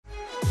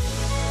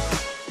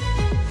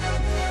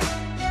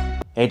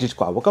Hey G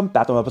Squad, welcome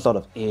back to an episode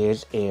of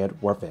Is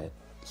It Worth It?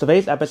 So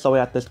today's episode we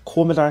have this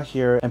cool design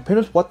here, and pretty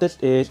much what this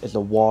is a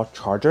wall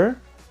charger.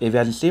 If you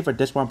guys can see, for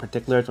this one in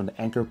particular, it's from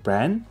the Anker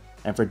brand.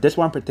 And for this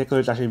one in particular,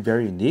 it's actually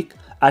very unique.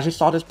 I actually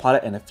saw this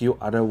product and a few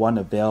other ones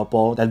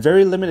available. That's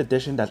very limited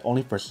edition that's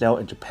only for sale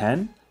in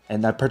Japan.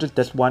 And I purchased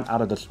this one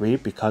out of the 3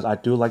 because I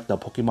do like the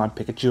Pokemon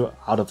Pikachu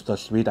out of the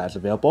 3 that is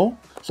available.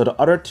 So the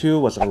other 2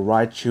 was a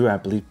Raichu and I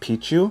believe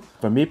Pichu.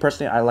 For me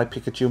personally, I like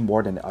Pikachu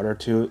more than the other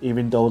 2,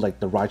 even though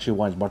like the Raichu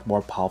one is much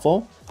more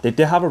powerful. They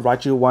did have a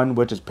Raichu one,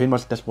 which is pretty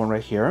much this one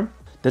right here.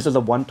 This is a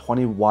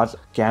 120 watts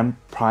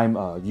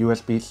GaNPrime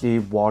USB-C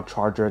wall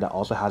charger that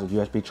also has a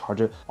USB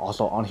charger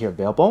also on here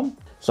available.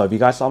 So if you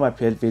guys saw my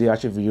previous video, I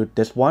actually reviewed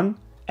this one.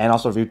 And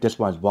also reviewed this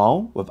one as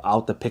well,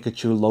 without the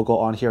Pikachu logo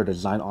on here,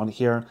 design on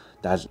here.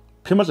 That's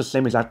pretty much the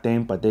same exact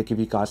thing, but they give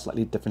you guys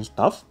slightly different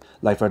stuff.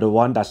 Like for the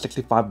one that's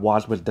 65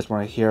 watts with this one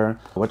right here,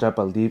 which I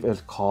believe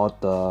is called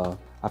the,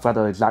 I forgot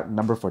the exact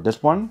number for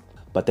this one.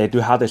 But they do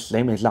have the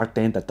same exact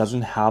thing that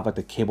doesn't have like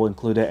the cable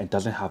included and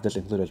doesn't have this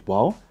included as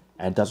well.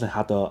 And doesn't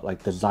have the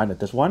like design of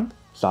this one.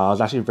 So I was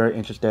actually very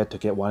interested to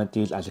get one of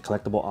these as a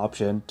collectible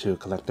option to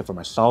collect it for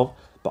myself,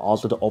 but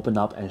also to open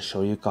up and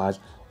show you guys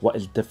what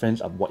is the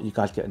difference of what you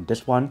guys get in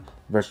this one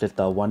versus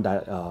the one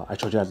that I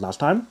showed you guys last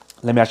time.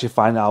 Let me actually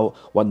find out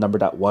what number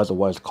that was or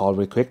what it's called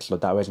really quick, so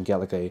that way I can get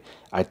like a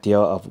idea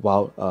of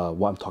what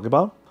I'm talking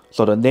about.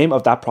 So the name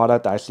of that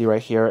product that I see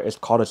right here is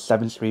called a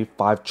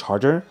 735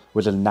 charger,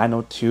 which is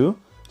 902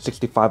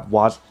 65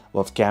 watts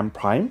with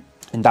GaNPrime.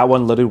 And that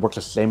one literally works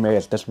the same way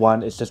as this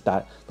one. It's just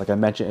that, like I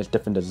mentioned, it's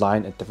different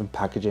design and different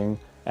packaging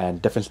and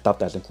different stuff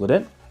that's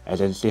included. As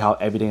you can see how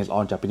everything is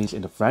all in Japanese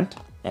in the front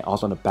and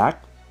also in the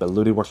back, but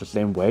literally works the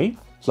same way.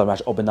 So I'm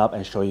actually open up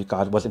and show you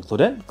guys what's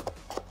included.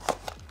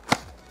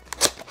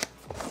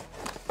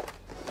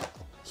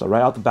 So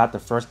right off the bat, the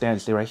first thing you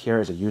see right here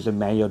is a user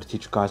manual to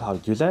teach you guys how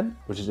to use it,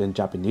 which is in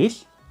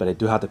Japanese. But they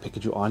do have the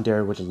Pikachu on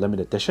there, which is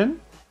limited edition.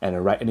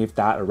 And right underneath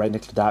that, or right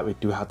next to that, we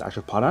do have the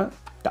actual product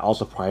that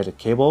also provides a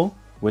cable,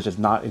 which is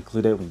not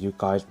included when you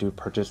guys do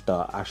purchase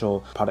the actual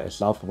product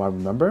itself, from what I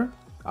remember.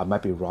 I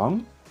might be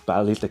wrong, but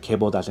at least the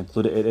cable that's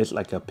included, it is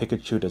like a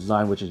Pikachu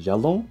design, which is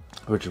yellow,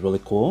 which is really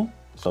cool.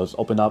 So let's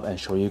open up and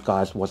show you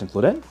guys what's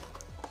included.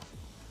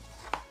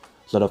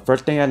 So the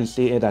first thing I can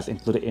see that's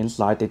included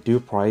inside, they do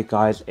provide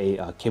guys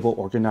a cable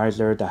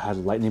organizer that has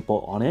a lightning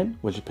bolt on it,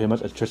 which is pretty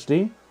much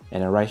electricity.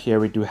 And then right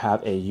here, we do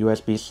have a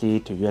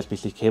USB-C to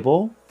USB-C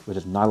cable, which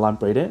is nylon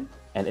braided.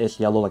 And it's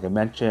yellow, like I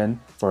mentioned,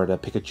 for the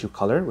Pikachu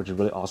color, which is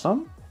really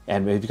awesome.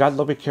 And if you guys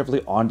look very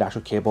carefully on the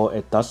actual cable,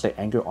 it does say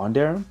Anker on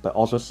there, but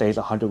also says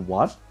 100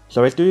 watts.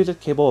 So if you use a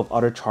cable of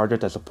other chargers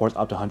that supports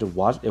up to 100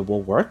 watts, it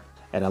will work.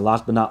 And then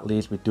last but not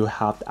least, we do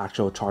have the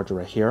actual charger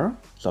right here.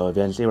 So if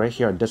you can see right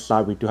here on this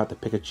side, we do have the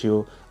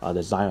Pikachu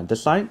design on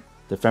this side.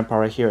 The front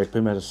part right here is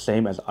pretty much the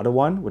same as the other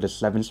one, which is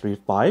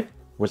 735,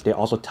 which they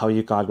also tell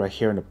you guys right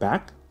here in the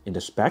back, in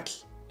the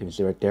specs. You can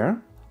see right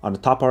there. On the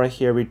top part right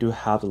here, we do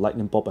have the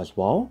lightning bulb as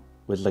well,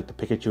 with like the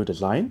Pikachu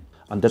design.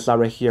 On this side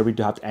right here, we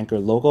do have the Anker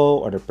logo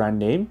or the brand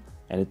name,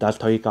 and it does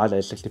tell you guys that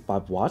it's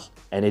 65 watts.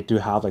 And they do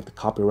have like the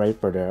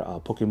copyright for their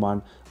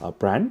Pokemon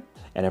brand.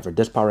 And then for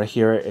this part right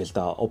here is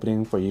the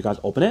opening for you guys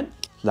to open it.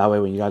 So that way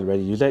when you guys are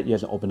ready to use it, you guys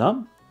can open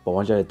up. But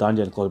once you're done,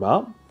 you can close it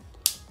out.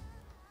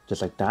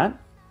 Just like that.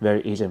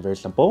 Very easy and very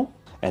simple.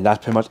 And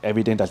that's pretty much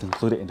everything that's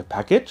included in the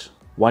package.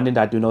 One thing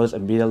that I do notice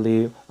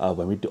immediately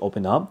when we do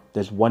open up,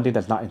 there's one thing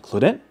that's not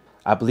included.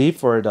 I believe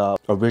for the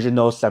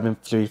original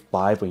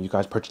 735, when you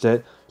guys purchased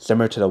it,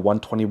 similar to the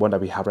 121 that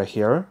we have right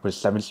here, with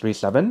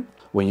 737,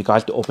 when you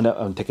guys do open it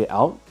and take it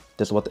out,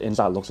 this is what the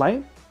inside looks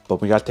like. But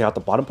when you guys take out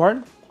the bottom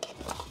part,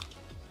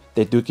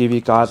 they do give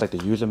you guys like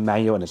the user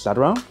manual and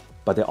etc.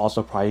 But they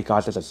also provide you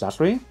guys this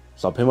accessory.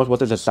 So pretty much what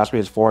this accessory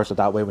is for, so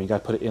that way when you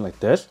guys put it in like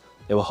this,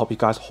 it will help you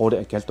guys hold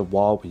it against the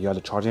wall when you guys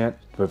are charging it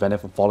to prevent it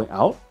from falling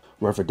out.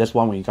 Where for this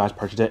one, when you guys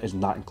purchase it, it's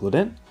not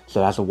included. So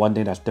that's the one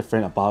thing that's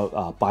different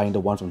about buying the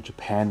one from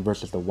Japan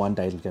versus the one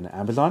that you can get on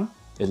Amazon.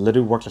 It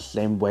literally works the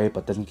same way,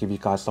 but doesn't give you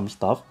guys some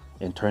stuff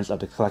in terms of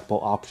the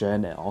collectible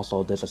option and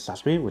also this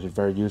accessory, which is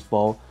very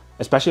useful,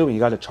 especially when you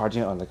guys are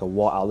charging it on like a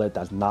wall outlet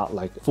that's not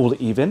like fully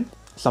even.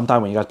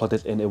 Sometimes when you guys put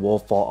this in, it will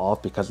fall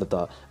off because of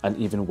the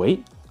uneven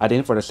weight. I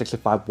think for the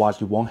 65 watts,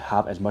 you won't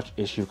have as much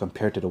issue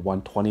compared to the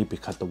 120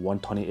 because the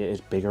 120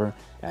 is bigger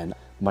and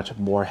much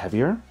more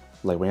heavier.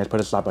 Like when you guys put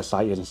it side by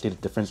side, you can see the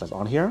difference that's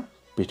on here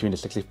between the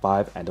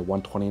 65 and the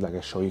 120 like I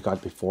showed you guys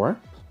before.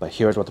 But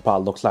here's what the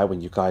product looks like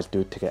when you guys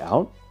do take it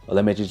out.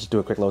 Let me just do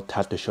a quick little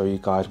test to show you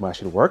guys what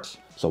actually works.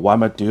 So what I'm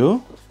going to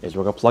do is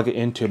we're going to plug it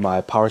into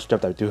my power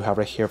strip that I do have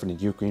right here from the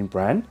Ugreen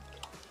brand.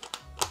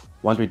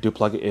 Once we do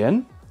plug it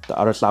in, the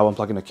other side we'll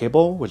plug in the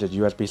cable, which is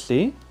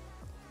USB-C.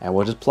 And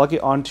we'll just plug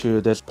it onto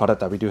this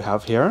product that we do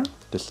have here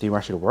to see what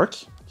actually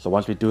works. So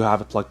once we do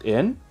have it plugged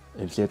in, you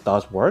can see it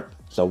does work.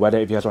 So whether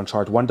if you guys want to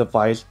charge one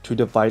device, two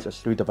devices, or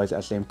three devices at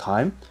the same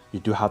time,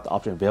 you do have the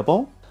option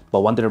available.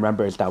 But one thing to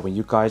remember is that when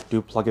you guys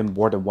do plug in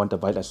more than one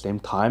device at the same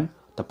time,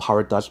 the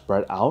power does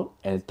spread out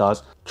and it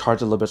does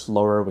charge a little bit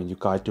slower when you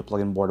guys do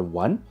plug in more than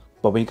one.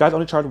 But when you guys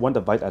only charge one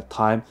device at a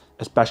time,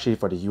 especially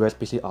for the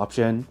USB-C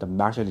option, the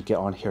maximum you get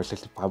on here is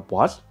 65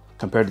 watts.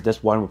 Compared to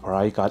this one, will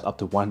provide you guys up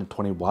to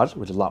 120 watts,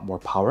 which is a lot more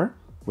power,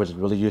 which is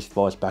really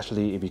useful,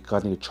 especially if you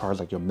guys need to charge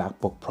like your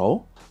MacBook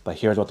Pro. But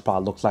here's what the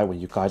product looks like when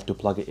you guys do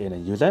plug it in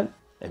and use it.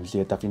 And you see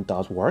it definitely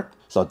does work.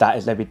 So that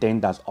is everything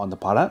that's on the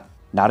product.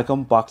 Now to go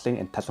unboxing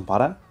and test the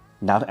product.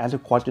 Now to answer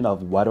the question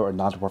of whether or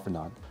not it's worth or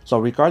not. So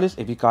regardless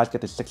if you guys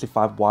get the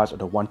 65 watts or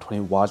the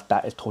 120 watts,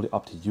 that is totally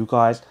up to you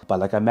guys. But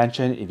like I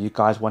mentioned, if you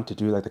guys want to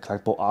do like the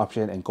collectible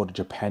option and go to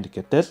Japan to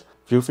get this,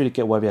 feel free to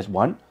get whatever you guys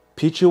want.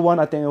 Pichu one,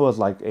 I think it was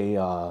like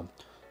a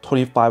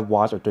 25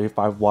 watts or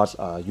 35 watts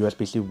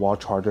USB-C wall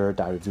charger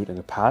that I reviewed in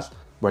the past.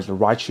 Whereas the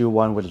Raichu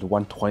one, which is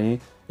 120,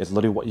 is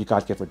literally what you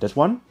guys get for this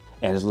one.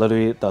 And it's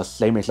literally the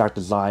same exact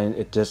design.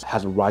 It just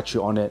has a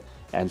Raichu on it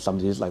and some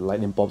of these like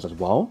lightning bulbs as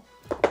well.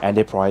 And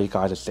they provide you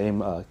guys the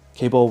same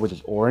cable, which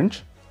is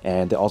orange.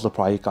 And they also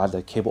provide you guys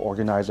the cable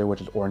organizer,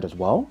 which is orange as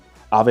well.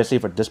 Obviously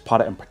for this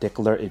product in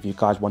particular, if you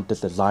guys want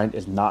this design,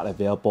 it's not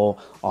available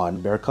on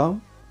America.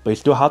 But you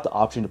still have the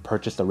option to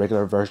purchase the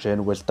regular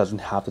version, which doesn't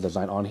have the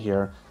design on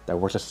here, that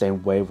works the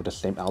same way with the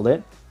same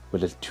outlet,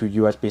 which is 2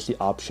 USB-C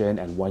option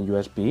and 1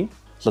 USB.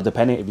 So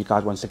depending if you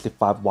guys want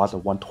 65 watts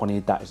or 120,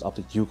 that is up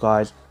to you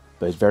guys.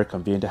 But it's very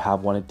convenient to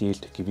have one of these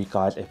to give you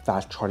guys a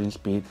fast charging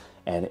speed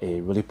and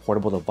a really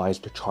portable device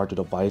to charge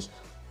your device,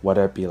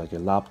 whether it be like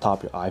your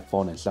laptop, your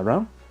iPhone,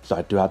 etc. So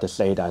I do have to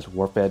say that it's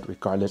worth it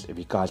regardless if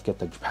you guys get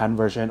the Japan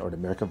version or the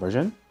American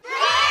version.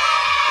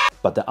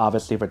 But then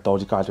obviously for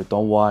those of you guys who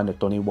don't want or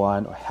don't need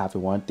one or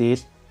haven't want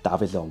these,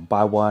 obviously don't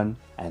buy one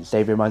and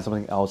save your money on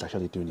something else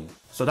actually do need.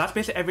 So that's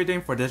basically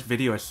everything for this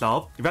video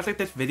itself. If you guys like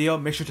this video,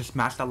 make sure to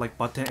smash that like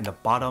button in the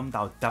bottom.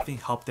 That will definitely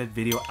help this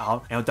video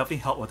out and it will definitely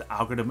help with the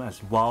algorithm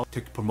as well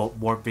to promote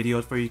more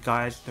videos for you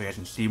guys so you guys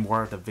can see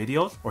more of the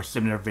videos or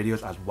similar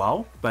videos as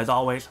well. But as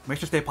always, make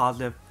sure to stay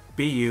positive,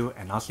 be you,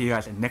 and I'll see you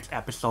guys in the next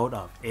episode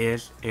of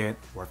Is It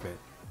Worth It?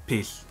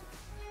 Peace.